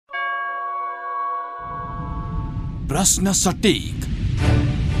प्रश्न सटीक,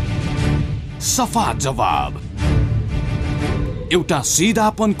 सफा जवाब, एउटा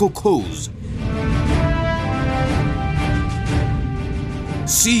सिधापनको खोज,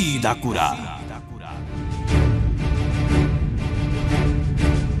 सीधा कुरा।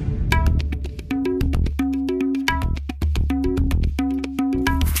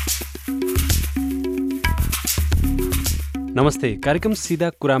 नमस्ते, कार्यक्रम सीधा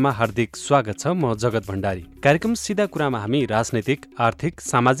कुरामा हार्दिक स्वागत छ। म जगत भण्डारी। कार्यक्रम सीधा कुरामा हामी राजनैतिक, आर्थिक,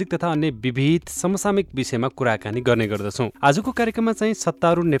 सामाजिक तथा अन्य विविध समसामयिक विषयमा कुराकानी गर्ने गर्दछौँ। आजको कार्यक्रममा चाहिँ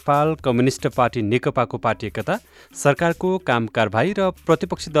सत्तारूढ नेपाल कम्युनिस्ट पार्टी नेकपाको पार्टी एकता, सरकारको काम कारबाही र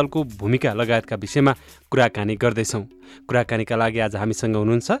प्रतिपक्षी दलको भूमिका लगायतका विषयमा कुराकानी गर्दैछौँ। कुराकानीका लागि आज हामीसँग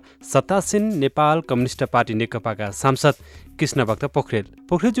हुनुहुन्छ सत्तासीन नेपाल कम्युनिस्ट पार्टी नेकपाका सांसद कृष्ण भक्त पोखरेल।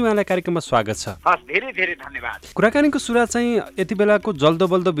 पोखरेलजी, उहाँलाई कार्यक्रममा स्वागत छ। धेरै धेरै धन्यवाद। कुराकानीको सुरुवात चाहिँ यति बेलाको जल्दो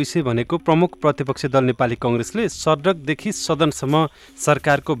बल्दो विषय भनेको प्रमुख प्रतिपक्षी दल नेपाली कांग्रेसले सडकदेखि सदनसम्म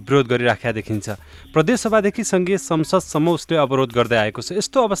सरकारको विरोध गरिराखेका देखिन्छ। प्रदेशसभादेखि सङ्घीय संसदसम्म उसले अवरोध गर्दै आएको छ।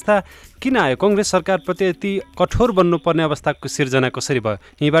 यस्तो अवस्था किन आयो? कांग्रेस सरकारप्रति यति कठोर बन्नुपर्ने अवस्थाको सिर्जना कसरी भयो?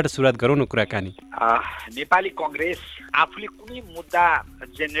 यहीँबाट सुरुवात गरौँ न कुराकानी। नेपाली कांग्रेस आफूले कुनै मुद्दा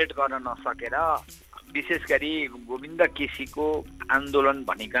जेनेरेट गर्न नसकेर विशेष गरी गोविन्द केसीको आन्दोलन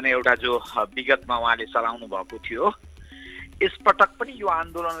भनिकन एउटा जो विगतमा उहाँले चलाउनु भएको थियो, यसपटक पनि यो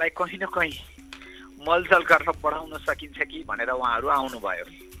आन्दोलनलाई कहीँ न कहीँ मलजल गरेर बढाउन सकिन्छ कि भनेर उहाँहरू आउनुभयो।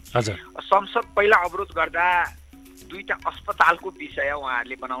 हजुर, संसद पहिला अवरोध गर्दा दुईटा अस्पतालको विषय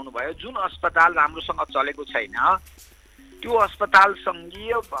उहाँहरूले बनाउनु भयो। जुन अस्पताल राम्रोसँग चलेको छैन त्यो अस्पताल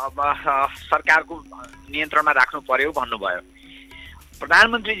सङ्घीय सरकारको नियन्त्रणमा राख्नु पर्यो भन्नुभयो।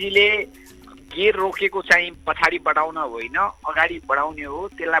 प्रधानमन्त्रीजीले गेर रोकेको चाहिँ पछाडि बढाउन होइन, अगाडि बढाउने हो,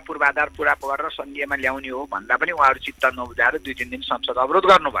 त्यसलाई पूर्वाधार पुरा गरेर सङ्घीयमा ल्याउने हो भन्दा पनि उहाँहरू चित्त नबुझाएर 2-3 दिन संसद अवरोध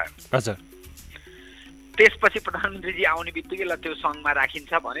गर्नुभयो। हजुर, त्यसपछि प्रधानमन्त्रीजी आउने बित्तिकै ल त्यो सङ्घमा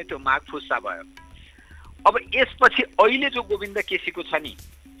राखिन्छ भने त्यो माग फुस्सा भयो। अब यसपछि अहिले जो गोविन्द केसीको छ नि,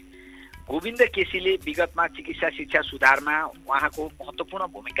 गोविन्द केसीले विगतमा चिकित्सा शिक्षा सुधारमा उहाँको महत्त्वपूर्ण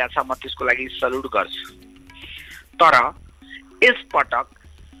भूमिका छ, म त्यसको लागि सल्युट गर्छु। तर यसपटक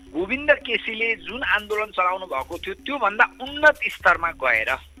गोविन्द केसीले जुन आन्दोलन चलाउनु भएको थियो त्योभन्दा उन्नत स्तरमा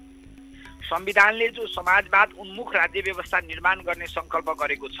गएर संविधानले जो समाजवाद उन्मुख राज्य व्यवस्था निर्माण गर्ने सङ्कल्प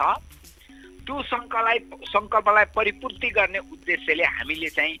गरेको छ त्यो सङ्कल्पलाई परिपूर्ति गर्ने उद्देश्यले हामीले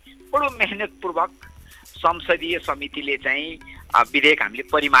चाहिँ बडो मेहनतपूर्वक संसदीय समितिले चाहिँ विधेयक हामीले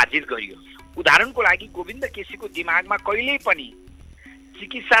परिमार्जित गरियो। उदाहरणको लागि गोविन्द केसीको दिमागमा कहिल्यै पनि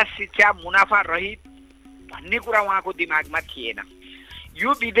चिकित्सा शिक्षा मुनाफा रहित भन्ने कुरा उहाँको दिमागमा थिएन।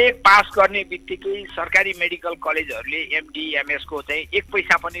 यो विधेयक पास गर्ने बित्तिकै सरकारी मेडिकल कलेजहरूले एमडी एमएसको चाहिँ 1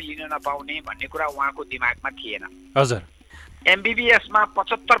 पैसा पनि लिन नपाउने भन्ने कुरा उहाँको दिमागमा थिएन। हजुर, एमबीबीएसमा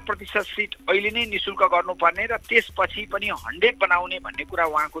 75% सिट अहिले नै निशुल्क गर्नुपर्ने र त्यसपछि पनि 100 बनाउने भन्ने कुरा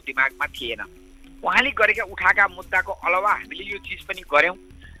उहाँको दिमागमा थिएन। उहाँले गरेका उठाएका मुद्दाको अलावा हामीले यो चिज पनि गऱ्यौँ।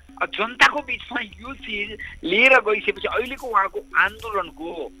 जनताको बिचमा यो चिज लिएर गइसकेपछि अहिलेको उहाँको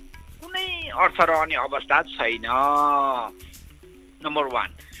आन्दोलनको कुनै अर्थ रहने अवस्था छैन। नम्बर 1।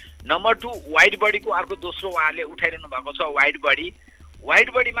 नम्बर 2, वाइड बडीको अर्को दोस्रो उहाँहरूले उठाइरहनु भएको छ वाइड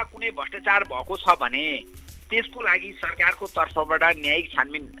बडीमा कुनै भ्रष्टाचार भएको छ भने त्यसको लागि सरकारको तर्फबाट न्यायिक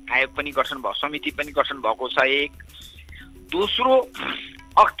छानबिन आयोग पनि गठन भयो, समिति पनि गठन भएको छ। एक दोस्रो,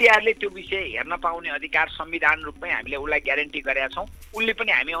 अख्तियारले त्यो विषय हेर्न पाउने अधिकार संविधान रूपमै हामीले उसलाई ग्यारेन्टी गरेका छौँ, उसले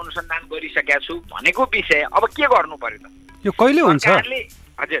पनि हामी अनुसन्धान गरिसकेका छु भनेको विषय अब के गर्नु पर्यो त? यो कहिले हुन्छ?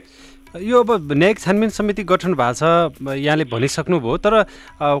 हजुर, यो अब न्यायिक छानबिन समिति गठन भएको छ यहाँले भनिसक्नुभयो, तर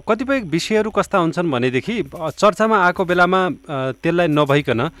कतिपय विषयहरू कस्ता हुन्छन् भनेदेखि चर्चामा आएको बेलामा त्यसलाई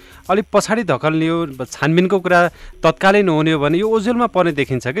नभइकन अलिक पछाडि धकल्ने हो, छानबिनको कुरा तत्कालै नहुने हो भने यो ओझेलमा पर्ने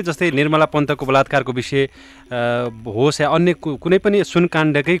देखिन्छ कि। जस्तै निर्मला पन्तको बलात्कारको विषय होस् या अन्य कुनै पनि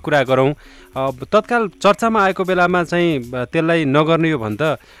सुनकाण्डकै कुरा गरौँ, तत्काल चर्चामा आएको बेलामा चाहिँ त्यसलाई नगर्ने हो भने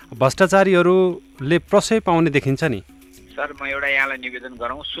त भ्रष्टाचारीहरूले प्रशय पाउने देखिन्छ नि। सर, म एउटा यहाँलाई निवेदन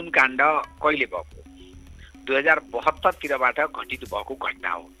गरौँ, सुनकाण्ड कहिले भएको? 2072तिरबाट घटित भएको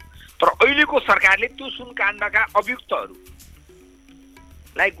घटना हो। तर अहिलेको सरकारले त्यो सुनकाण्डका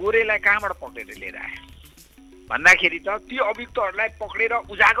अभियुक्तहरूलाई गोरेलाई कहाँबाट पक्रेर लिएर आयो भन्दाखेरि त त्यो अभियुक्तहरूलाई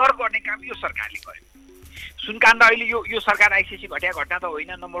पक्रेर उजागर गर्ने काम यो सरकारले गर्यो। सुनकाण्ड अहिले यो सरकार आइसिसी घटिया घटना त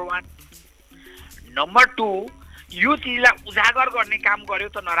होइन, नम्बर 1। नम्बर 2, यो चिजलाई उजागर गर्ने काम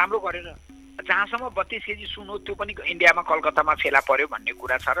गर्यो त नराम्रो गरेर। जहाँसम्म 32 केजी सुन हो त्यो पनि इन्डियामा कलकत्तामा फेला पर्यो भन्ने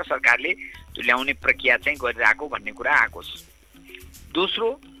कुरा छ र सरकारले त्यो ल्याउने प्रक्रिया चाहिँ गरिरहेको भन्ने कुरा आएको छ।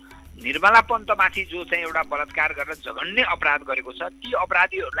 दोस्रो, निर्मला पन्तमाथि जो चाहिँ एउटा बलात्कार गरेर जघन्य अपराध गरेको छ ती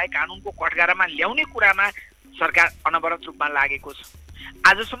अपराधीहरूलाई कानुनको कठघरामा ल्याउने कुरामा सरकार अनवरत रूपमा लागेको छ।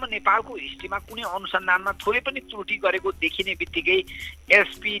 आजसम्म नेपालको हिस्ट्रीमा कुनै अनुसन्धानमा थोरै पनि त्रुटि गरेको देखिने बित्तिकै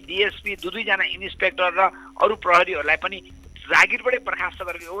एसपी डिएसपी दुईजना इन्सपेक्टर र अरू प्रहरीहरूलाई पनि जागिरबाटै बर्खास्त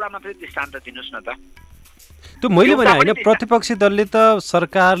गरेको एउटा मात्रै दृष्टान्त दिनुहोस् न त। त्यो मैले भने होइन, प्रतिपक्षी दलले त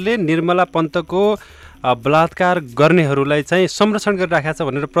सरकारले निर्मला पन्तको बलात्कार गर्नेहरूलाई चाहिँ संरक्षण गरिराखेको छ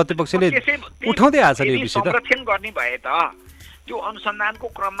भनेर प्रतिपक्षले उठाउँदै आएको छ नि यो विषय त। संरक्षण गर्ने भए त त्यो अनुसन्धानको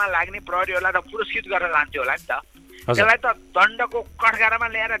क्रममा लाग्ने प्रहरीहरूलाई त पुरस्कृत गरेर लान्थ्यो होला नि त। त्यसलाई त दण्डको कठघरामा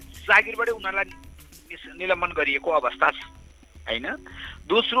ल्याएर जागिरबाटै उनीहरूलाई निलम्बन गरिएको अवस्था छ होइन।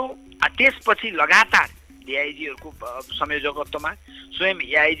 दोस्रो, त्यसपछि लगातार डिआइजीहरूको संयोजकत्वमा स्वयं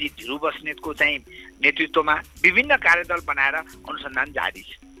एआइजी धिरु बस्नेतको चाहिँ नेतृत्वमा विभिन्न कार्यदल बनाएर अनुसन्धान जारी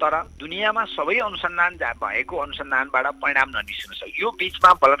छ। तर दुनियाँमा सबै अनुसन्धान भएको अनुसन्धानबाट परिणाम ननिस्कन सक्छ। यो बिचमा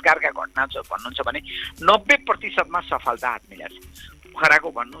बलात्कारका घटना भन्नुहुन्छ भने 90%मा सफलता हात मिलाएको छ। पोखराको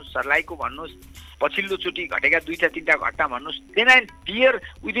भन्नुहोस्, सर्लाहीको भन्नुहोस्, पछिल्लोचोटि घटेका 2-3टा घटना भन्नुहोस्, देन एन्ड डियर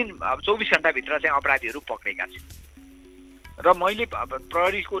विदिन 24 घण्टाभित्र चाहिँ अपराधीहरू पक्रेका छन्। र मैले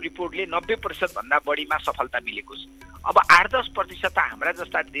प्रहरीको रिपोर्टले 90% भन्दा बढीमा सफलता मिलेको छ। अब 8-10% त हाम्रा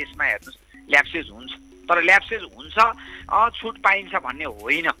जस्ता देशमा हेर्नुहोस् ल्याप्सेज हुन्छ, तर ल्याप्सेज हुन्छ छुट पाइन्छ भन्ने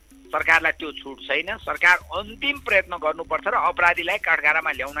होइन। सरकारलाई त्यो छुट छैन। सरकार अन्तिम प्रयत्न गर्नुपर्छ र अपराधीलाई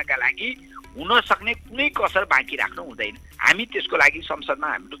काठघरामा ल्याउनका लागि हुन सक्ने कुनै कसर बाँकी राख्नु हुँदैन। हामी त्यसको लागि संसदमा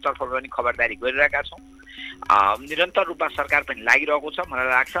हाम्रो तर्फबाट पनि खबरदारी गरिरहेका छौँ। निरन्तर रूपमा सरकार पनि लागिरहेको छ। मलाई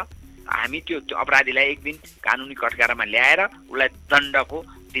लाग्छ हामी त्यो अपराधीलाई एक दिन कानुनी कठघरामा ल्याएर उसलाई दण्डको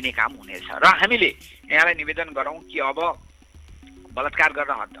दिने काम हुनेछ। र हामीले यहाँलाई निवेदन गरौँ कि अब बलात्कार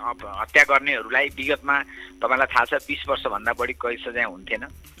गरेर हत्या गर्नेहरूलाई विगतमा तपाईँलाई थाहा छ 20 वर्षभन्दा बढी कैद सजाय हुन्थेन।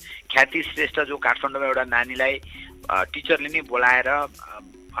 ख्याति श्रेष्ठ जो काठमाडौँमा एउटा नानीलाई टिचरले नै बोलाएर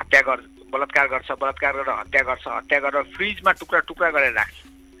बलात्कार गर्छ, बलात्कार गरेर हत्या गरेर फ्रिजमा टुक्रा टुक्रा गरेर राख्छ,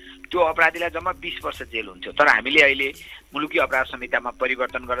 त्यो अपराधीलाई जम्मा 20 वर्ष जेल हुन्थ्यो। तर हामीले अहिले मुलुकी अपराध संहितामा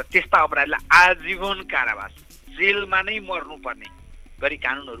परिवर्तन गरेर त्यस्ता अपराधीलाई आजीवन कारावास, जेलमा नै मर्नुपर्ने गरी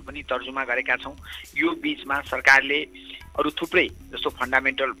कानुनहरू पनि तर्जुमा गरेका छौँ। यो बिचमा सरकारले अरू थुप्रै जस्तो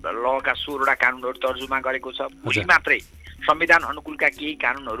फन्डामेन्टल लका 16वटा कानुनहरू तर्जुमा गरेको छ। भोलि मात्रै संविधान अनुकूलका केही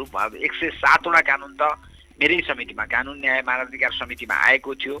कानुनहरू 107वटा कानुन त मेरै समितिमा, कानुन न्याय मानवाधिकार समितिमा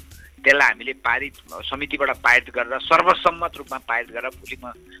आएको थियो। त्यसलाई हामीले समितिबाट पारित गरेर सर्वसम्मत रूपमा पारित गरेर भोलि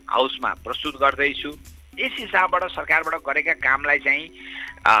म हाउसमा प्रस्तुत गर्दैछु। यस हिसाबबाट सरकारबाट गरेका कामलाई चाहिँ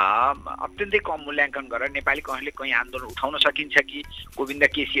अत्यन्तै कम मूल्याङ्कन गरेर नेपाली कहीँले कहीँ आन्दोलन उठाउन सकिन्छ कि गोविन्द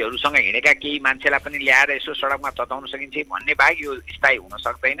केसीहरूसँग हिँडेका केही मान्छेलाई पनि ल्याएर यसो सडकमा तताउन सकिन्छ भन्ने बाहेक यो स्थायी हुन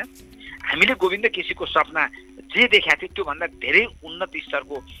सक्दैन। हामीले गोविन्द केसीको सपना जे देखाएको थियो त्योभन्दा धेरै उन्नत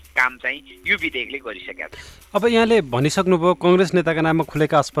स्तरको काम चाहिँ यो विधेयकले गरिसकेका छ। अब यहाँले भनिसक्नुभयो काङ्ग्रेस नेताका नाममा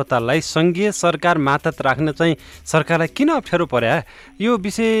खुलेका अस्पताललाई सङ्घीय सरकार मातहत राख्न चाहिँ सरकारलाई किन अप्ठ्यारो पर्या? यो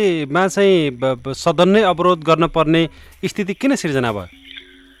विषयमा चाहिँ सदन नै अवरोध गर्न पर्ने स्थिति किन सिर्जना भयो?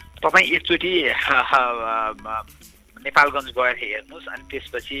 तपाईँ एकचोटि नेपालगञ्ज गएर हेर्नुहोस् अनि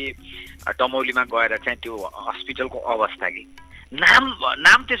त्यसपछि डमौलीमा गएर चाहिँ त्यो हस्पिटलको अवस्था कि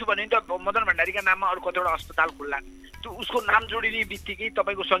नाम त्यसो भने त मदन भण्डारीका नाममा अरू कतिवटा अस्पताल खुल्ला, त्यो उसको नाम जोडिने बित्तिकै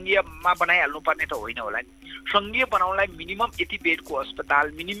तपाईँको सङ्घीयमा बनाइहाल्नु पर्ने त होइन होला नि। सङ्घीय बनाउनलाई मिनिमम यति बेडको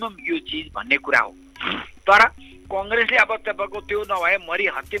अस्पताल, मिनिमम यो चिज भन्ने कुरा हो। तर कङ्ग्रेसले अब तपाईँको त्यो नभए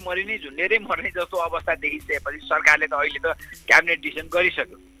मरि नै झुन्डेरै मर्ने जस्तो अवस्था देखिसकेपछि सरकारले त अहिले त क्याबिनेट डिसिजन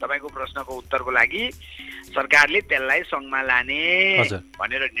गरिसक्यो। तपाईँको प्रश्नको उत्तरको लागि सरकारले त्यसलाई सङ्घमा लाने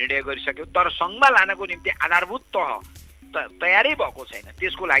भनेर निर्णय गरिसक्यो। तर सङ्घमा लानको निम्ति आधारभूत तह तयारै भएको छैन।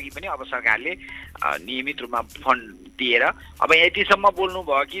 त्यसको लागि पनि अब सरकारले नियमित रूपमा फन्ड दिएर अब यतिसम्म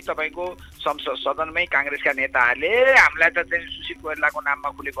बोल्नुभयो कि तपाईँको सदनमै काङ्ग्रेसका नेताहरूले हामीलाई त चाहिँ सुशील कोइरालाको नाममा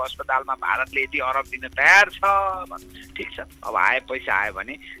खुलेको अस्पतालमा भारतले यति अरब दिन तयार छ। ठिक छ, अब पैसा आयो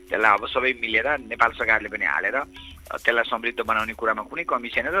भने त्यसलाई अब सबै मिलेर नेपाल सरकारले पनि हालेर त्यसलाई समृद्ध बनाउने कुरामा कुनै कमी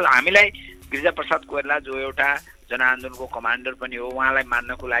छैन। र हामीलाई गिरिजाप्रसाद कोइराला जो एउटा जनआन्दोलनको कमान्डर पनि हो, उहाँलाई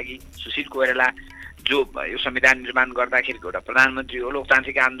मान्नको लागि सुशील कोइराला जो यो संविधान निर्माण गर्दाखेरिको एउटा प्रधानमन्त्री हो,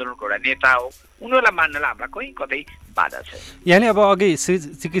 लोकतान्त्रिक आन्दोलनको एउटा नेता हो, उनीहरूलाई मान्नलाई हामीलाई कहीँ कतै बाधा छ। यहाँले अब अघि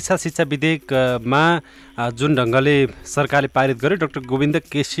चिकित्सा शिक्षा विधेयकमा जुन ढङ्गले सरकारले पारित गर्यो डाक्टर गोविन्द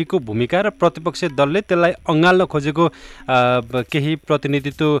केसीको भूमिका र प्रतिपक्षी दलले त्यसलाई अँगाल्न खोजेको केही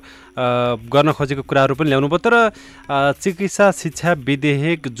प्रतिनिधित्व गर्न खोजेको कुराहरू पनि ल्याउनु भयो। तर चिकित्सा शिक्षा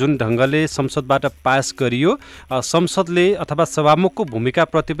विधेयक जुन ढङ्गले संसदबाट पास गरियो, संसदले अथवा सभामुखको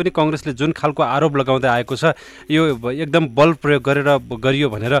भूमिकाप्रति पनि कङ्ग्रेसले जुन खालको आरोप लगाउँदै आएको छ यो एकदम बल प्रयोग गरेर गरियो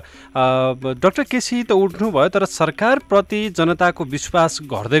भनेर डाक्टर केसी त उठ्नुभयो, तर सरकारप्रति जनताको विश्वास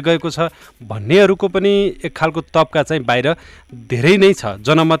घट्दै गएको छ भन्नेहरूको पनि एक खालको तबका चाहिँ बाहिर धेरै नै छ,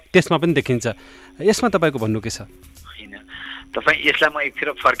 जनमत त्यसमा पनि देखिन्छ। यसमा तपाईँको भन्नु के छ? होइन, तपाईँ यसलाई म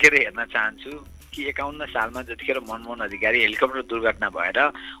एकतिर फर्केर हेर्न चाहन्छु। कि 51 सालमा जतिखेर मनमोहन अधिकारी हेलिकप्टर दुर्घटना भएर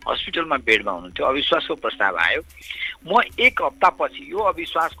हस्पिटलमा बेडमा हुनुहुन्थ्यो, अविश्वासको प्रस्ताव आयो। म 1 हप्तापछि यो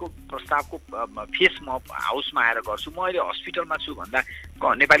अविश्वासको प्रस्तावको फेस म हाउसमा आएर गर्छु, म अहिले हस्पिटलमा छु भन्दा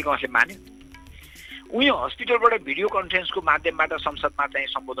नेपाली काङ्ग्रेसले मान्यो। उही हस्पिटलबाट भिडियो कन्फरेन्सको माध्यमबाट संसदमा चाहिँ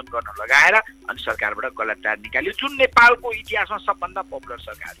सम्बोधन गर्न लगाएर अनि सरकारबाट गलतदार निकाल्यो, जुन नेपालको इतिहासमा सबभन्दा पपुलर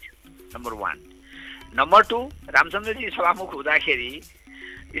सरकार थियो। नम्बर 1। नम्बर 2, रामचन्द्रजी सभामुख हुँदाखेरि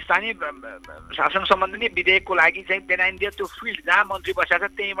स्थानीय शासन सम्बन्धी विधेयकको लागि चाहिँ बेनाइन दियो, त्यो फिल्ड जहाँ मन्त्री बसेको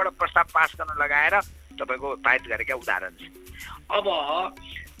छ त्यहीँबाट प्रस्ताव पास गर्न लगाएर तपाईँको पारित गरेका उदाहरण छ। अब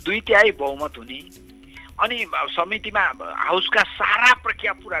 2/3 बहुमत हुने अनि समितिमा हाउसका सारा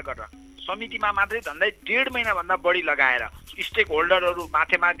प्रक्रिया पुरा गरेर समितिमा मात्रै झन्डै 1.5 महिनाभन्दा बढी लगाएर स्टेक होल्डरहरू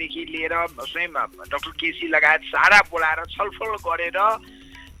माथेमादेखि लिएर स्वयं डाक्टर केसी लगायत सारा बोलाएर छलफल गरेर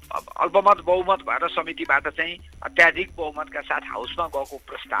अल्पमत बहुमत भएर समितिबाट चाहिँ अत्याधिक बहुमतका साथ हाउसमा गएको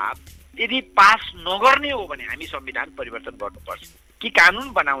प्रस्ताव यदि पास नगर्ने हो भने हामी संविधान परिवर्तन गर्नुपर्छ कि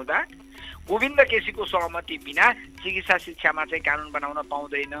कानुन बनाउँदा गोविन्द केसीको सहमति बिना चिकित्सा शिक्षामा चाहिँ कानुन बनाउन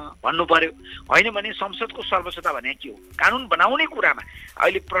पाउँदैन भन्नु पर्यो। होइन भने संसदको सर्वोच्चता भने के हो? कानुन बनाउने कुरामा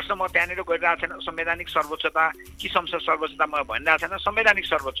अहिले प्रश्न म त्यहाँनिर गरिरहेको छैन संवैधानिक सर्वोच्चता कि संसद सर्वोच्चता म भनिरहेको छैन, संवैधानिक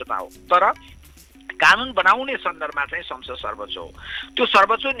सर्वोच्चता हो। तर कानुन बनाउने सन्दर्भमा चाहिँ संसद सर्वोच्च हो। त्यो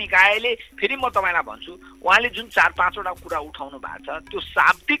सर्वोच्च निकायले फेरि म तपाईँलाई भन्छु, उहाँले जुन 4-5वटा कुरा उठाउनु भएको छ त्यो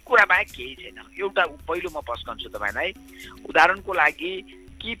शाब्दिक कुरा बाहेक केही छैन। एउटा पहिलो म पस्कन्छु तपाईँलाई, उदाहरणको लागि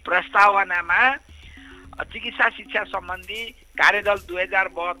कि प्रस्तावनामा चिकित्सा शिक्षा सम्बन्धी कार्यदल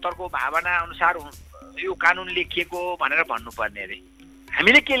 2072 को भावना अनुसार यो कानुन लेखिएको भनेर भन्नुपर्ने अरे।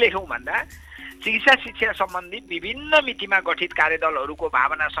 हामीले के लेख्यौँ भन्दा चिकित्सा शिक्षा सम्बन्धी विभिन्न मितिमा गठित कार्यदलहरूको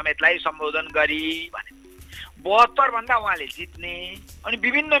भावना समेतलाई सम्बोधन गरी भने 72 भन्दा उहाँले जित्ने अनि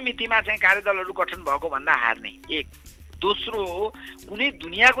विभिन्न मितिमा चाहिँ कार्यदलहरू गठन भएको भन्दा हार्ने। एक। दोस्रो, कुनै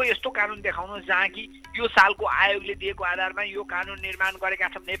दुनियाँको यस्तो कानुन देखाउनुहोस् जहाँ कि यो सालको आयोगले दिएको आधारमा यो कानुन निर्माण गरेका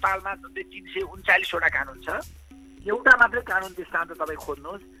छन्। नेपालमा 339वटा कानुन छ, एउटा मात्रै कानुन दृष्टान्त तपाईँ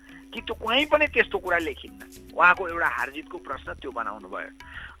खोज्नुहोस् कि त्यो कहीँ पनि त्यस्तो कुरा लेखिन्न। उहाँको एउटा हारजितको प्रश्न त्यो बनाउनु भयो।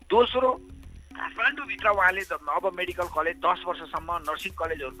 दोस्रो, काठमाडौँभित्र उहाँले अब मेडिकल कलेज 10 वर्षसम्म, नर्सिङ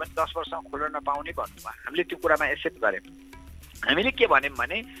कलेजहरू पनि 10 वर्षसम्म खोल्न नपाउने भन्नुभयो। हामीले त्यो कुरामा एक्सेप्ट गऱ्यौँ। हामीले के भन्यौँ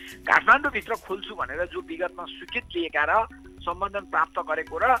भने काठमाडौँभित्र खोल्छु भनेर जो विगतमा स्वीकृत लिएका र सम्बन्धन प्राप्त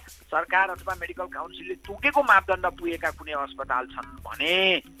गरेको र सरकार अथवा मेडिकल काउन्सिलले तोकेको मापदण्ड पुगेका कुनै अस्पताल छन्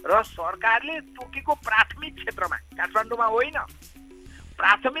भने र सरकारले तोकेको प्राथमिक क्षेत्रमा, काठमाडौँमा होइन,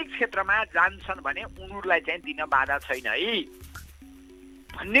 प्राथमिक क्षेत्रमा जान्छन् भने उनीहरूलाई चाहिँ दिन बाधा छैन है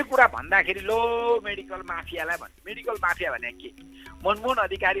भन्ने कुरा भन्दाखेरि लो मेडिकल माफियालाई भन्ने। मेडिकल माफिया भने के? मनमोहन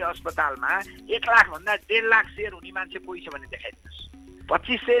अधिकारी अस्पतालमा 1 लाख भन्दा 1.5 लाख सेयर हुने मान्छे कोही छ भने देखाइदिनुहोस्।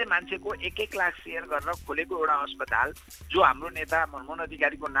 2500 मान्छेको 1-1 लाख सेयर गरेर खोलेको एउटा अस्पताल जो हाम्रो नेता मनमोहन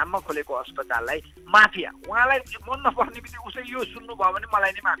अधिकारीको नाममा खोलेको अस्पताललाई माफिया, उहाँलाई मन नपर्ने बित्तिकै उसले यो सुन्नुभयो भने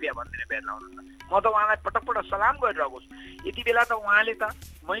मलाई नै माफिया भन्दिने बेर लाउनु। म त उहाँलाई पटक पटक सलाम गरिरहेको छु। यति बेला त उहाँले त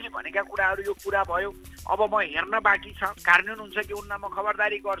मैले भनेका कुराहरू यो पुरा भयो, अब म हेर्न बाँकी छ, कार्यान्वयन हुन्छ कि हुन्न म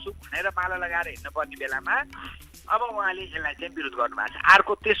खबरदारी गर्छु भनेर माला लगाएर हिँड्नुपर्ने बेलामा अब उहाँले यसलाई चाहिँ विरोध गर्नुभएको छ।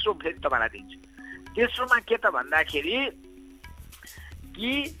 अर्को तेस्रो फेरि तपाईँलाई दिन्छु। तेस्रोमा के त भन्दाखेरि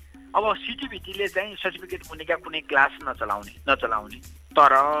कि अब सिटिभिटीले चाहिँ सर्टिफिकेट मुनिका कुनै क्लास नचलाउने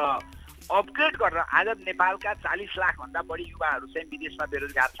तर अपग्रेड गरेर आज नेपालका 40 लाख भन्दा बढी युवाहरू चाहिँ विदेशमा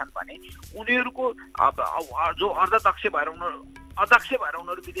बेरोजगार छन् भने उनीहरूको जो अध्यक्ष भएर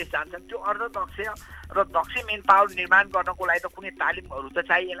उनीहरू विदेश जान्छन्, त्यो अध्यक्ष र दक्ष मेन पावर निर्माण गर्नको लागि त कुनै तालिमहरू त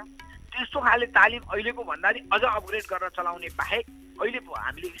चाहिएला। त्यस्तो खाले तालिम अहिलेको भन्दा नि अझ अपग्रेड गरेर चलाउने बाहेक अहिले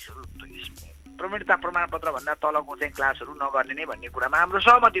हामीले प्रवीणता प्रमाणपत्र भन्दा तलको चाहिँ क्लासहरू नगर्ने नै भन्ने कुरामा हाम्रो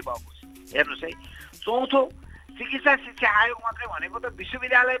सहमति भएको छ। हेर्नुहोस् है। चौथो, चिकित्सा शिक्षा आयोग मात्रै भनेको त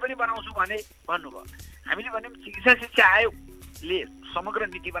विश्वविद्यालय पनि बनाउँछु भने भन्नुभयो। हामीले भन्यौँ चिकित्सा शिक्षा आयोगले समग्र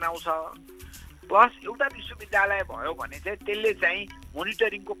नीति बनाउँछ प्लस एउटा विश्वविद्यालय भयो भने चाहिँ त्यसले चाहिँ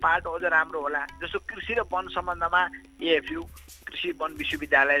मोनिटरिङको पार्ट अझ राम्रो होला। जस्तो कृषि र वन सम्बन्धमा एएफयू कृषि वन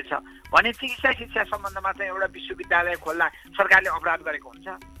विश्वविद्यालय छ भने चिकित्सा शिक्षा सम्बन्धमा चाहिँ एउटा विश्वविद्यालय खोल्दा सरकारले अपराध गरेको हुन्छ,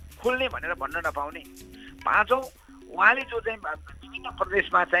 खोल्ने भनेर भन्न नपाउने। पाँचौँ, उहाँले जो चाहिँ विभिन्न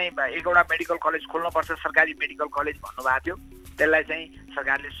प्रदेशमा चाहिँ एकवटा मेडिकल कलेज खोल्नुपर्छ, सरकारी मेडिकल कलेज भन्नुभएको थियो, त्यसलाई चाहिँ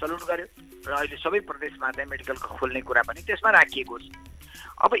सरकारले सल्युट गर्यो र अहिले सबै प्रदेशमा चाहिँ मेडिकल खोल्ने कुरा पनि त्यसमा राखिएको छ।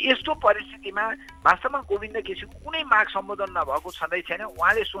 अब यस्तो परिस्थितिमा वास्तवमा गोविन्द केसीको कुनै माग सम्बोधन नभएको छँदै छैन।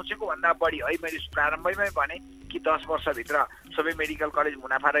 उहाँले सोचेको भन्दा बढी है, मैले प्रारम्भमै भने कि 10 वर्षभित्र सबै मेडिकल कलेज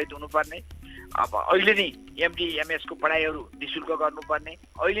मुनाफारहित हुनुपर्ने, अब अहिले नै एमडी एमएसको पढाइहरू निःशुल्क गर्नुपर्ने,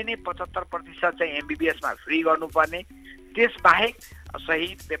 अहिले नै 75% चाहिँ एमबीबीएसमा फ्री गर्नुपर्ने, त्यसबाहेक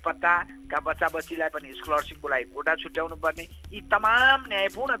शहीद बेपत्ताका बच्चा बच्चीलाई पनि स्कलरसिपको लागि कोटा छुट्याउनु पर्ने, यी तमाम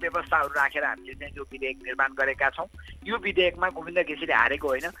न्यायपूर्ण व्यवस्थाहरू राखेर हामीले चाहिँ जो विधेयक निर्माण गरेका छौँ, यो विधेयकमा गोविन्द केसीले हारेको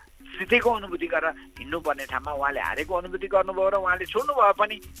होइन, जितेको अनुभूति गरेर हिँड्नुपर्ने ठाउँमा उहाँले हारेको अनुभूति गर्नुभयो र उहाँले छोड्नुभयो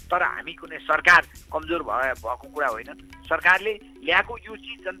पनि। तर हामी कुनै सरकार कमजोर भएको कुरा होइन, सरकारले ल्याएको यो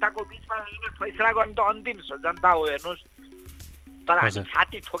चिज जनताको बिचमा फैसला गर्नु त अन्तिम जनता हो हेर्नुहोस्। तर हामी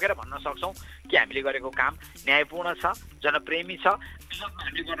छाती ठोकेर भन्न सक्छौँ कि हामीले गरेको काम न्यायपूर्ण छ, जनप्रेमी छ।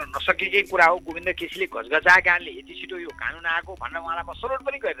 हामीले गर्न नसकेकै कुरा हो। गोविन्द केसीले घचघचाएको कारणले यति छिटो यो कानुन आएको भनेर उहाँलाई म सरोड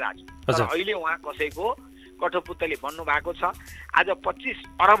पनि गरिरहेको छु। तर अहिले उहाँ कसैको कठोपुतली बन्नु भएको छ। आज 25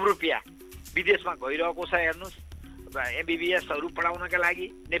 अरब रुपियाँ विदेशमा गइरहेको छ हेर्नुहोस्, MBBSहरू पढाउनका लागि।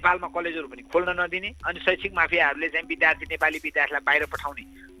 नेपालमा कलेजहरू पनि खोल्न नदिने, अनि शैक्षिक माफियाहरूले चाहिँ नेपाली विद्यार्थीलाई बाहिर पठाउने,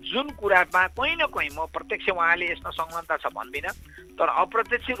 जुन कुरामा कहीँ न कहीँ म प्रत्यक्ष उहाँले यसमा संलग्नता छ भन्दिनँ, तर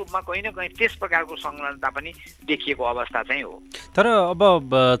अप्रत्यक्ष रूपमा कहीँ न कहीँ त्यस प्रकारको संलग्नता पनि देखिएको अवस्था चाहिँ हो। तर अब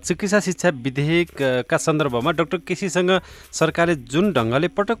चिकित्सा शिक्षा विधेयकका सन्दर्भमा डाक्टर केसीसँग सरकारले जुन ढङ्गले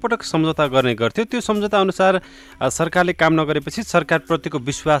पटक पटक सम्झौता गर्ने गर्थ्यो, त्यो सम्झौता अनुसार सरकारले काम नगरेपछि सरकारप्रतिको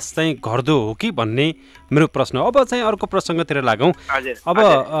विश्वास चाहिँ घट्दो हो कि भन्ने मेरो प्रश्न हो। अब चाहिँ अर्को प्रसङ्गतिर लागौँ। अब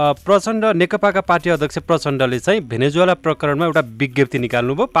प्रचण्ड, नेकपाका पार्टी अध्यक्ष प्रचण्डले चाहिँ भेनेजुएला प्रकरणमा एउटा विज्ञप्ति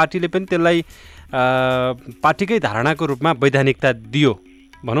निकाल्नुभयो। पार्टीले पनि त्यसलाई पार्टीकै धारणाको रूपमा वैधानिकता दियो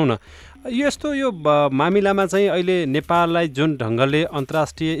भनौँ न। यस्तो यो मामिलामा चाहिँ अहिले नेपाललाई जुन ढङ्गले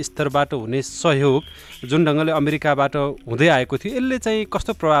अन्तर्राष्ट्रिय स्तरबाट हुने सहयोग, जुन ढङ्गले अमेरिकाबाट हुँदै आएको थियो, यसले चाहिँ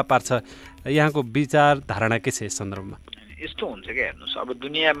कस्तो प्रभाव पार्छ? यहाँको विचार धारणा के छ यस सन्दर्भमा? यस्तो हुन्छ क्या, हेर्नुहोस्, अब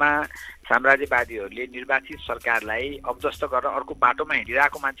दुनियाँमा साम्राज्यवादीहरूले निर्वाचित सरकारलाई अवदस्त गरेर अर्को बाटोमा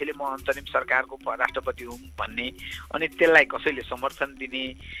हिँडिरहेको मान्छेले म अन्तरिम सरकारको राष्ट्रपति हुँ भन्ने, अनि त्यसलाई कसैले समर्थन दिने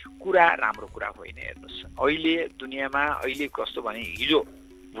कुरा राम्रो कुरा होइन। हेर्नुहोस्, अहिले दुनियाँमा अहिले कस्तो भने हिजो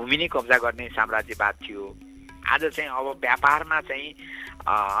भूमि नै कब्जा गर्ने साम्राज्यवाद थियो, आज चाहिँ अब व्यापारमा चाहिँ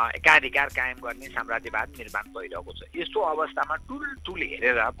एकाधिकार कायम गर्ने साम्राज्यवाद निर्माण भइरहेको छ। यस्तो अवस्थामा टुल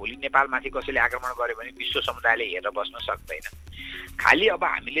हेरेर भोलि नेपालमाथि कसैले आक्रमण गर्यो भने विश्व समुदायले हेरेर बस्न सक्दैन। खालि अब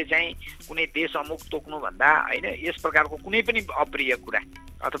हामीले चाहिँ कुनै देश अमुक तोक्नुभन्दा होइन, यस प्रकारको कुनै पनि अप्रिय कुरा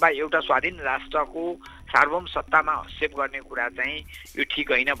अथवा एउटा स्वाधीन राष्ट्रको सार्वभौम सत्तामा हस्तक्षेप गर्ने कुरा चाहिँ यो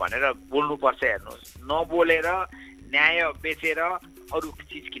ठिक होइन भनेर बोल्नुपर्छ। हेर्नुहोस्, नबोलेर न्याय बेचेर अरू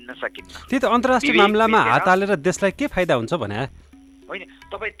चिज किन्न सकिन्न। त्यही त अन्तर्राष्ट्रिय मामलामा हात हालेर देशलाई के फाइदा हुन्छ भने होइन।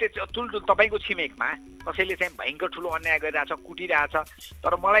 तपाईँ त्यो तुलतुल तपाईँको छिमेकमा कसैले चाहिँ भयङ्कर ठुलो अन्याय गरिरहेछ, कुटिरहेछ,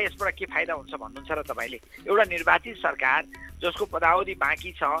 तर मलाई यसबाट के फाइदा हुन्छ भन्नुहुन्छ र तपाईँले? एउटा निर्वाचित सरकार जसको पदावधि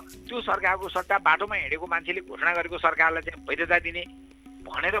बाँकी छ, त्यो सरकारको सट्टा बाटोमा हिँडेको मान्छेले घोषणा गरेको सरकारलाई चाहिँ वैधता दिने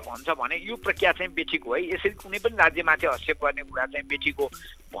भनेर भन्छ भने यो प्रक्रिया चाहिँ बेठिक हो है। यसरी कुनै पनि राज्यमाथि हस्तक्षेप गर्ने कुरा चाहिँ बेठिक हो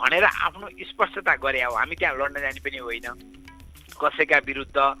भनेर आफ्नो स्पष्टता गरे हो। हामी त्यहाँ लड्न जाने पनि होइन कसैका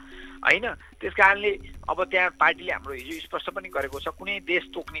विरुद्ध होइन। त्यस कारणले अब त्यहाँ पार्टीले हाम्रो हिजो स्पष्ट पनि गरेको छ, कुनै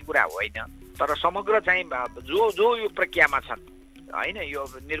देश तोक्ने कुरा होइन, तर समग्र चाहिँ जो यो प्रक्रियामा छन् होइन, यो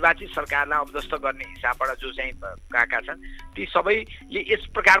निर्वाचित सरकारलाई अवदस्त गर्ने हिसाबबाट जो चाहिँ गएका छन्, ती सबैले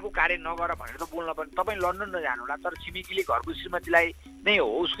यस प्रकारको कार्य नगर भनेर त बोल्न पर्ने। तपाईँ लन्डन नजानुहोला, तर छिमेकीले घरको श्रीमतीलाई नै हो,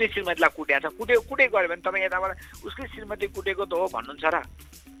 उसकै श्रीमतीलाई कुटेको छ, कुटे गयो भने तपाईँ यताबाट उसकै श्रीमती कुटेको त हो भन्नुहुन्छ र?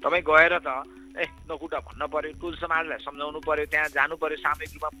 तपाईँ गएर त नकुटा भन्न पर्यो, टोल समाजलाई सम्झाउनु पर्यो, त्यहाँ जानु पर्यो,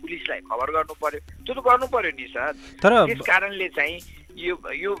 सामूहिक रूपमा पुलिसलाई खबर गर्नु पर्यो, त्यो त गर्नु पर्यो नि सर। त्यस कारणले चाहिँ यो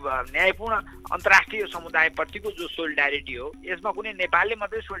न्यायपूर्ण अन्तर्राष्ट्रिय समुदायप्रतिको जो सोलिडारिटी हो, यसमा कुनै नेपालले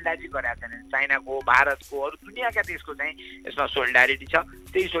मात्रै सोलिडारिटी गरेका छैन, चाइनाको, भारतको, अरू दुनियाँका देशको चाहिँ यसमा सोलिडारिटी छ।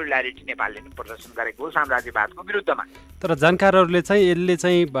 त्यही सोलिडारिटी नेपालले पनि प्रदर्शन गरेको हो साम्राज्यवादको विरुद्धमा। तर जानकारहरूले चाहिँ यसले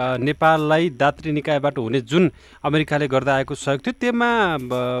चाहिँ नेपाललाई दात्री निकायबाट हुने जुन अमेरिकाले गर्दा आएको सहयोग थियो, त्यसमा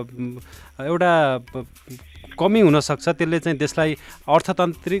एउटा कमी हुनसक्छ, त्यसले चाहिँ देशलाई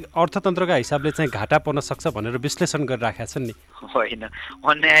अर्थतन्त्रका हिसाबले चाहिँ घाटा पर्न सक्छ भनेर विश्लेषण गरिराखेका छन् नि। होइन,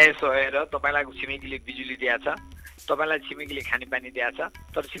 अन्याय सहेर तपाईँलाई छिमेकीले बिजुली दिएछ, तपाईँलाई छिमेकीले खानेपानी दिएछ,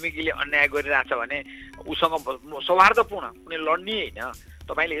 तर छिमेकीले अन्याय गरिरहेछ भने उसँग सौहार्दपूर्ण कुनै लड्ने होइन।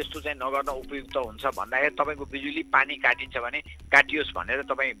 तपाईँले यस्तो चाहिँ नगर्न उपयुक्त हुन्छ भन्दाखेरि तपाईँको बिजुली पानी काटिन्छ भने काटियोस् भनेर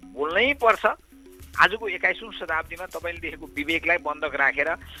तपाईँ बोल्नै पर्छ। आजको 21औं शताब्दीमा तपाईँले देखेको विवेकलाई बन्धक राखेर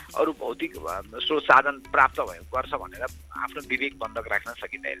अरू भौतिक स्रोत साधन प्राप्त गर्छ भनेर आफ्नो विवेक बन्धक राख्न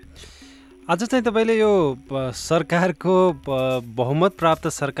सकिँदैन। आज चाहिँ तपाईँले यो सरकारको बहुमत प्राप्त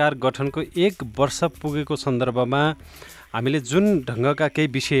सरकार गठनको 1 वर्ष पुगेको सन्दर्भमा हामीले जुन ढङ्गका केही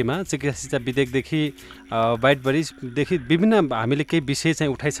विषयमा चिकित्सा शिक्षा विधेयकदेखि बाइटबडीदेखि विभिन्न हामीले केही विषय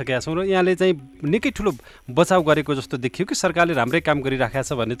चाहिँ उठाइसकेका छौँ र यहाँले चाहिँ निकै ठुलो बचाउ गरेको जस्तो देखियो कि सरकारले राम्रै काम गरिराखेको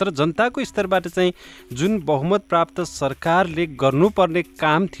छ भन्ने। तर जनताको स्तरबाट चाहिँ जुन बहुमत प्राप्त सरकारले गर्नुपर्ने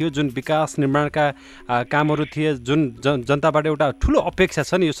काम थियो, जुन विकास निर्माणका कामहरू थिए, जुन जनताबाट एउटा ठुलो अपेक्षा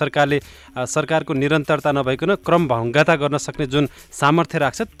छ नि, यो सरकारको निरन्तरता नभइकन क्रमभङ्गता गर्न सक्ने जुन सामर्थ्य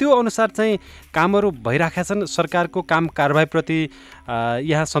राख्छ, त्यो अनुसार चाहिँ कामहरू भइराखेका छन्। सरकारको काम कारबाहीप्रति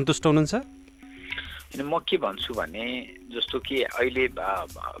यहाँ सन्तुष्ट हुनुहुन्छ? म के भन्छु भने जस्तो कि अहिले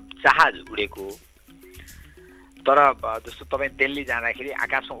जहाज उडेको, तर जस्तो तपाईँ दिल्ली जाँदाखेरि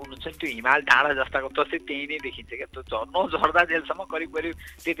आकाशमा उड्नुहुन्छ नि, त्यो हिमाल डाँडा जस्ताको तस्विर त्यही नै देखिन्छ क्या। त्यो नझर्दा जेलसम्म करिब करिब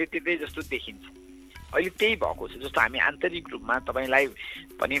त्यतै जस्तो देखिन्छ। अहिले त्यही भएको छ। जस्तो हामी आन्तरिक रूपमा तपाईँलाई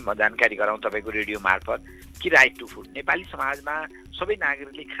पनि म जानकारी गराउँ तपाईँको रेडियो मार्फत कि राइट टु फुड नेपाली समाजमा सबै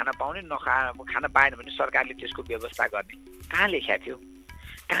नागरिकले खान पाउने, खान पाएन भने सरकारले त्यसको व्यवस्था गर्ने कहाँ लेख्या थियो?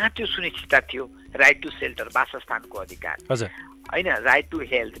 कहाँ त्यो सुनिश्चितता थियो? राइट टु सेल्टर, वासस्थानको अधिकार होइन, right to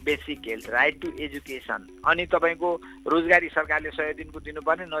health, basic health, right to education, अनि तपाईँको रोजगारी सरकारले 100 दिनको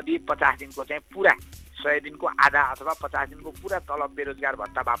दिनुपर्ने, नदिए 50 दिनको चाहिँ पुरा 100 दिनको आधा अथवा 50 दिनको पुरा तलब बेरोजगार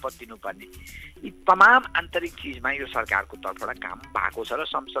भत्ता बापत दिनुपर्ने। यी तमाम आन्तरिक चिजमा यो सरकारको तर्फबाट काम भएको छ र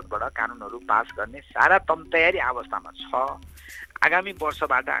संसदबाट कानुनहरू पास गर्ने सारा तयारी अवस्थामा छ। आगामी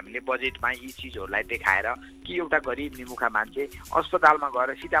वर्षबाट हामीले बजेटमा यी चिजहरूलाई देखाएर कि एउटा गरिब निमुखा मान्छे अस्पतालमा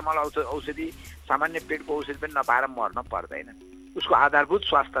गएर सिटामल औषधि, सामान्य पेटको औषधि पनि नपाएर मर्न पर्दैन। उसको आधारभूत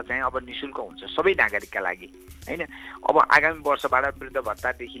स्वास्थ्य चाहिँ अब निःशुल्क हुन्छ सबै नागरिकका लागि हैन। अब आगामी वर्षबाट वृद्ध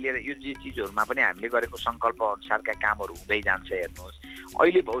भत्तादेखि लिएर यो जे चिजहरूमा पनि हामीले गरेको सङ्कल्प अनुसारका कामहरू हुँदै जान्छ। हेर्नुहोस्,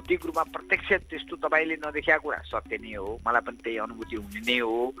 अहिले भौतिक रूपमा प्रत्यक्ष त्यस्तो तपाईँले नदेखेका कुरा सत्य नै हो, मलाई पनि त्यही अनुभूति हुने नै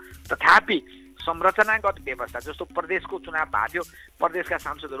हो। तथापि संरचनागत व्यवस्था, जस्तो प्रदेशको चुनाव भएको थियो, प्रदेशका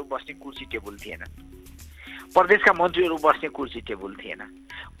सांसदहरू बस्ने कुर्सी टेबल थिएन, प्रदेशका मन्त्रीहरू बस्ने कुर्सी टेबल थिएन,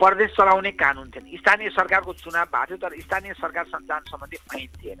 प्रदेश चलाउने कानुन थिएन, स्थानीय सरकारको चुनाव भएको थियो तर स्थानीय सरकार सञ्चालन सम्बन्धी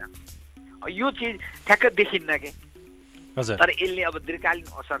ऐन थिएन। यो चिज ठ्याक्क देखिन्न के। तर यसले अब दीर्घकालीन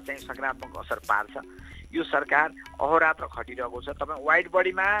असर चाहिँ सकारात्मक असर पार्छ। यो सरकार अहोरात्र खटिरहेको छ। तपाईँ वाइड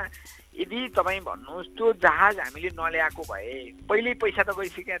बडीमा यदि तपाईँ भन्नुहोस् त्यो जहाज हामीले नल्याएको भए पहिल्यै पैसा त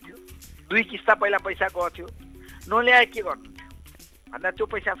गइसकेको थियो, 2 किस्ता पहिला पैसा गएको थियो, नल्याए के गर्नुहुन्थ्यो भन्दा त्यो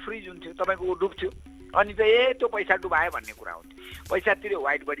पैसा फ्रिज हुन्थ्यो, तपाईँको डुब्थ्यो, अनि त त्यो पैसा डुबायो भन्ने कुरा हुन्थ्यो। पैसा तिर्यो,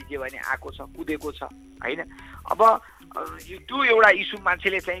 वाइड बडी जे भने आएको छ, कुदेको छ होइन। अब त्यो एउटा इस्यु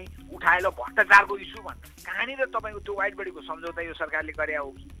मान्छेले चाहिँ उठाएर भ्रष्टाचारको इस्यु भन्छ, कहाँनिर तपाईँको त्यो वाइड बडीको सम्झौता यो सरकारले गरे हो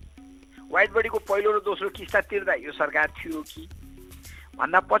कि? वाइड बडीको पहिलो र दोस्रो किस्ता तिर्दा यो सरकार थियो कि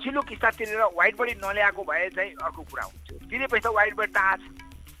भन्दा पछिल्लो किस्ता तिरेर वाइड बडी नल्याएको भए चाहिँ अर्को कुरा हुन्थ्यो। तिरेपछि त वाइड बडी त आएको छ,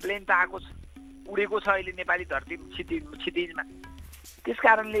 प्लेन त आएको छ, उडेको छ अहिले नेपाली धरती क्षितिजमा। त्यस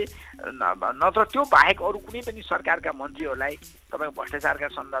कारणले नत्र त्यो बाहेक अरू कुनै पनि सरकारका मन्त्रीहरूलाई तपाईँ भ्रष्टाचारका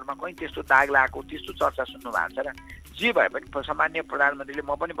सन्दर्भमा कहीँ त्यस्तो दाग लागेको त्यस्तो चर्चा सुन्नु भएको छ र? जे भए पनि सामान्य प्रधानमन्त्रीले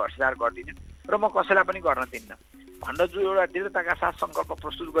म पनि भ्रष्टाचार गर्दिनँ र म कसैलाई पनि गर्न दिन्न भनेर जो एउटा दृढताका साथ सङ्कल्प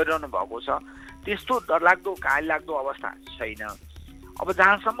प्रस्तुत गरिरहनु भएको छ, त्यस्तो डरलाग्दो काललाग्दो अवस्था छैन। अब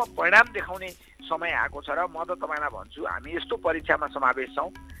जहाँसम्म परिणाम देखाउने समय आएको छ र म त तपाईँलाई भन्छु, हामी यस्तो परीक्षामा समावेश छौँ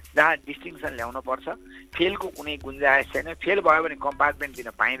जहाँ डिस्टिङसन ल्याउन पर्छ, फेलको कुनै गुन्जाइस छैन। फेल भयो भने कम्पार्टमेन्ट दिन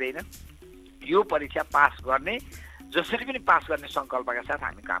पाइँदैन। यो परीक्षा पास गर्ने, जसरी पनि पास गर्ने सङ्कल्पका साथ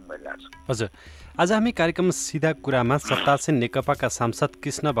हामी काम गरिरहेछौँ। हजुर, आज हामी कार्यक्रम सिधा कुरामा सत्तासीन नेकपाका सांसद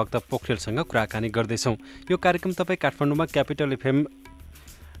कृष्ण भक्त पोखरेलसँग कुराकानी गर्दैछौँ। यो कार्यक्रम तपाईँ काठमाडौँमा क्यापिटल एफएम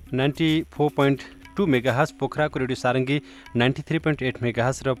 94.2 मेगाहर्ज, पोखराको रेडियो सारङ्गी 93.8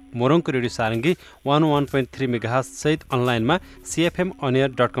 मेगाहर्ज र मोरङको रेडियो सारङ्गी 101.3 मेगाहर्ज सहित अनलाइनमा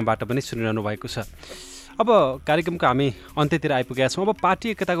cfmonAir.com-बाट पनि सुनिरहनु भएको छ। अब कार्यक्रमको हामी अन्त्यतिर आइपुगेका छौँ। अब पार्टी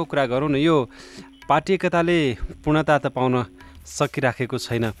एकताको कुरा गरौँ न। यो पार्टी एकताले पूर्णता त पाउन सकिराखेको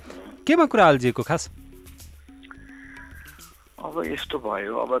छैन, केमा कुरा अल्झिएको खास? अब यस्तो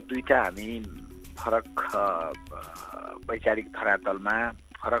भयो, अब दुईटा हामी फरक वैचारिक धरातलमा,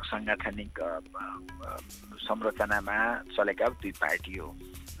 फरक साङ्गठनिक संरचनामा चलेका दुई पार्टी हो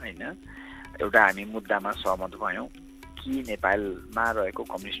होइन। एउटा हामी मुद्दामा सहमत भयौँ कि नेपालमा रहेको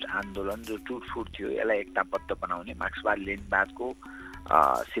कम्युनिस्ट आन्दोलन जो टुटफुट थियो यसलाई एकताबद्ध बनाउने, मार्क्सवाद लेनिनवादको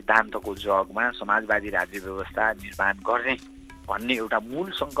सिद्धान्तको जगमा समाजवादी राज्य व्यवस्था निर्माण गर्ने भन्ने एउटा मूल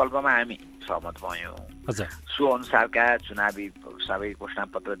सङ्कल्पमा हामी सहमत भयौँ। सो अनुसारका चुनावी सबै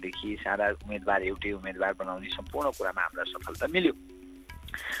घोषणापत्रदेखि सारा उम्मेदवार एउटै उम्मेदवार बनाउने सम्पूर्ण कुरामा हामीलाई सफलता मिल्यो।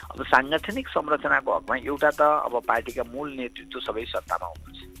 अब साङ्गठनिक संरचनाको हकमा एउटा त अब पार्टीका मूल नेतृत्व सबै सत्तामा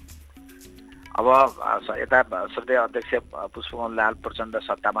हुनुहुन्छ। अब यता श्रद्धेय अध्यक्ष पुष्पकमल प्रचण्ड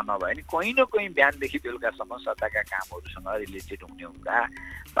सत्तामा नभए नि कहीँ न कहीँ बिहानदेखि बेलुकासम्म सत्ताका कामहरूसँग रिलेटेड हुने हुँदा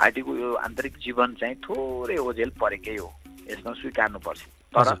पार्टीको यो आन्तरिक जीवन चाहिँ थोरै ओझेल परेकै हो। यसमा स्वीकार्नुपर्छ।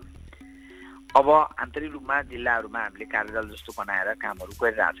 तर अब आन्तरिक रूपमा जिल्लाहरूमा हामीले कार्यदल जस्तो बनाएर कामहरू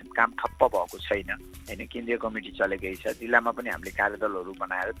गरिरहेछौँ। काम ठप्प भएको छैन होइन, केन्द्रीय कमिटी चलेकै छ। जिल्लामा पनि हामीले कार्यदलहरू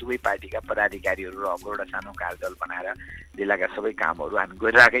बनाएर दुवै पार्टीका पदाधिकारीहरू रहेको एउटा सानो कार्यदल बनाएर जिल्लाका सबै कामहरू हामी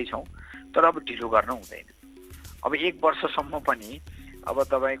गरिरहेकै छौँ। तर अब ढिलो गर्न हुँदैन। अब 1 वर्षसम्म पनि अब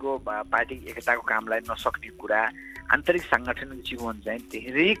तपाईँको पार्टी एकताको कामलाई नसक्ने कुरा, आन्तरिक साङ्गठनिक जीवन चाहिँ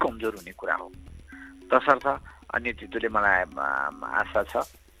धेरै कमजोर हुने कुरा हो। तसर्थ नेतृत्वले मलाई आशा छ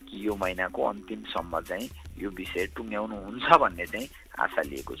कि यो महिनाको अन्तिमसम्म चाहिँ यो विषय टुङ्ग्याउनु हुन्छ भन्ने चाहिँ आशा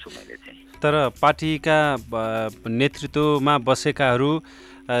लिएको छु मैले चाहिँ। तर पार्टीका नेतृत्वमा बसेकाहरू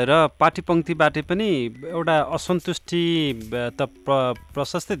र पार्टी पङ्क्तिबाट पनि एउटा असन्तुष्टि त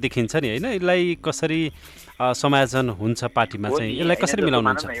प्रशस्तै देखिन्छ नि होइन? यसलाई कसरी समायोजन हुन्छ पार्टीमा चाहिँ, यसलाई कसरी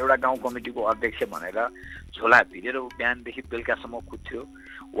मिलाउनुहुन्छ? एउटा गाउँ कमिटीको अध्यक्ष भनेर झोला भिरेर बिहानदेखि बेलुकासम्म कुद्थ्यो,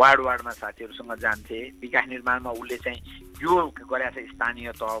 वार्डमा साथीहरूसँग जान्थे, विकास निर्माणमा उसले चाहिँ यो गरेछ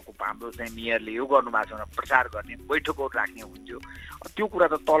स्थानीय तहको हाम्रो चाहिँ मेयरले यो गर्नुभएको छ भनेर प्रचार गर्ने, बैठकहरू राख्ने हुन्थ्यो। त्यो कुरा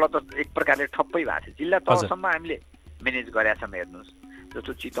त तल त एक प्रकारले ठप्पै भएको छ। जिल्ला तहसम्म हामीले म्यानेज गरेका छौँ। हेर्नुहोस्,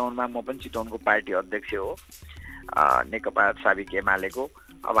 जस्तो चितवनमा म पनि चितवनको पार्टी अध्यक्ष हो नेकपा साबिक एमालेको।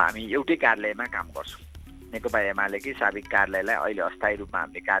 अब हामी एउटै कार्यालयमा काम गर्छौँ। नेकपा एमालेकै साबिक कार्यालयलाई अहिले अस्थायी रूपमा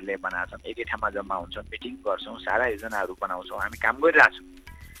हामीले कार्यालय बनाएको छौँ। एकै ठाउँमा जम्मा हुन्छौँ, मिटिङ गर्छौँ, सारा योजनाहरू बनाउँछौँ, हामी काम गरिरहेछौँ।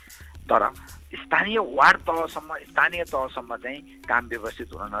 तर स्थानीय वार्ड तहसम्म, स्थानीय तहसम्म चाहिँ काम व्यवस्थित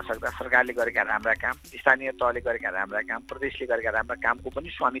हुन नसक्दा सरकारले गरेका राम्रा काम, स्थानीय तहले गरेका राम्रा काम, प्रदेशले गरेका राम्रा कामको पनि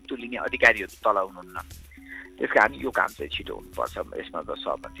स्वामित्व लिने अधिकारीहरू तल हुनुहुन्न। त्यस कारण यो काम चाहिँ छिटो हुनुपर्छ। यसमा त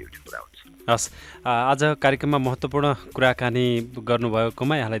सहमति एउटा कुरा हुन्छ। हस्, आज कार्यक्रममा महत्त्वपूर्ण कुराकानी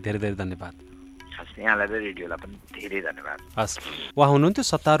गर्नुभएकोमा यहाँलाई धेरै धेरै धन्यवाद। यहाँलाई र रेडियोलाई पनि धेरै धन्यवाद। हस्, उहाँ हुनुहुन्थ्यो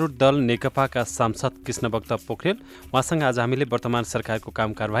सत्तारूढ दल नेकपाका सांसद कृष्ण भक्त पोखरेल। उहाँसँग आज हामीले वर्तमान सरकारको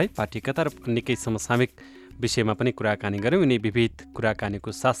काम कारबाही, पार्टी एकता र निकै समसामयिक विषयमा पनि कुराकानी गऱ्यौँ। यिनी विविध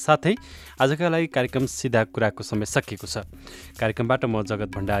कुराकानीको साथसाथै आजका लागि कार्यक्रम सिधा कुराको समय सकिएको छ। कार्यक्रमबाट म जगत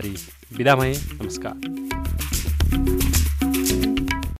भण्डारी बिदा भएँ। नमस्कार।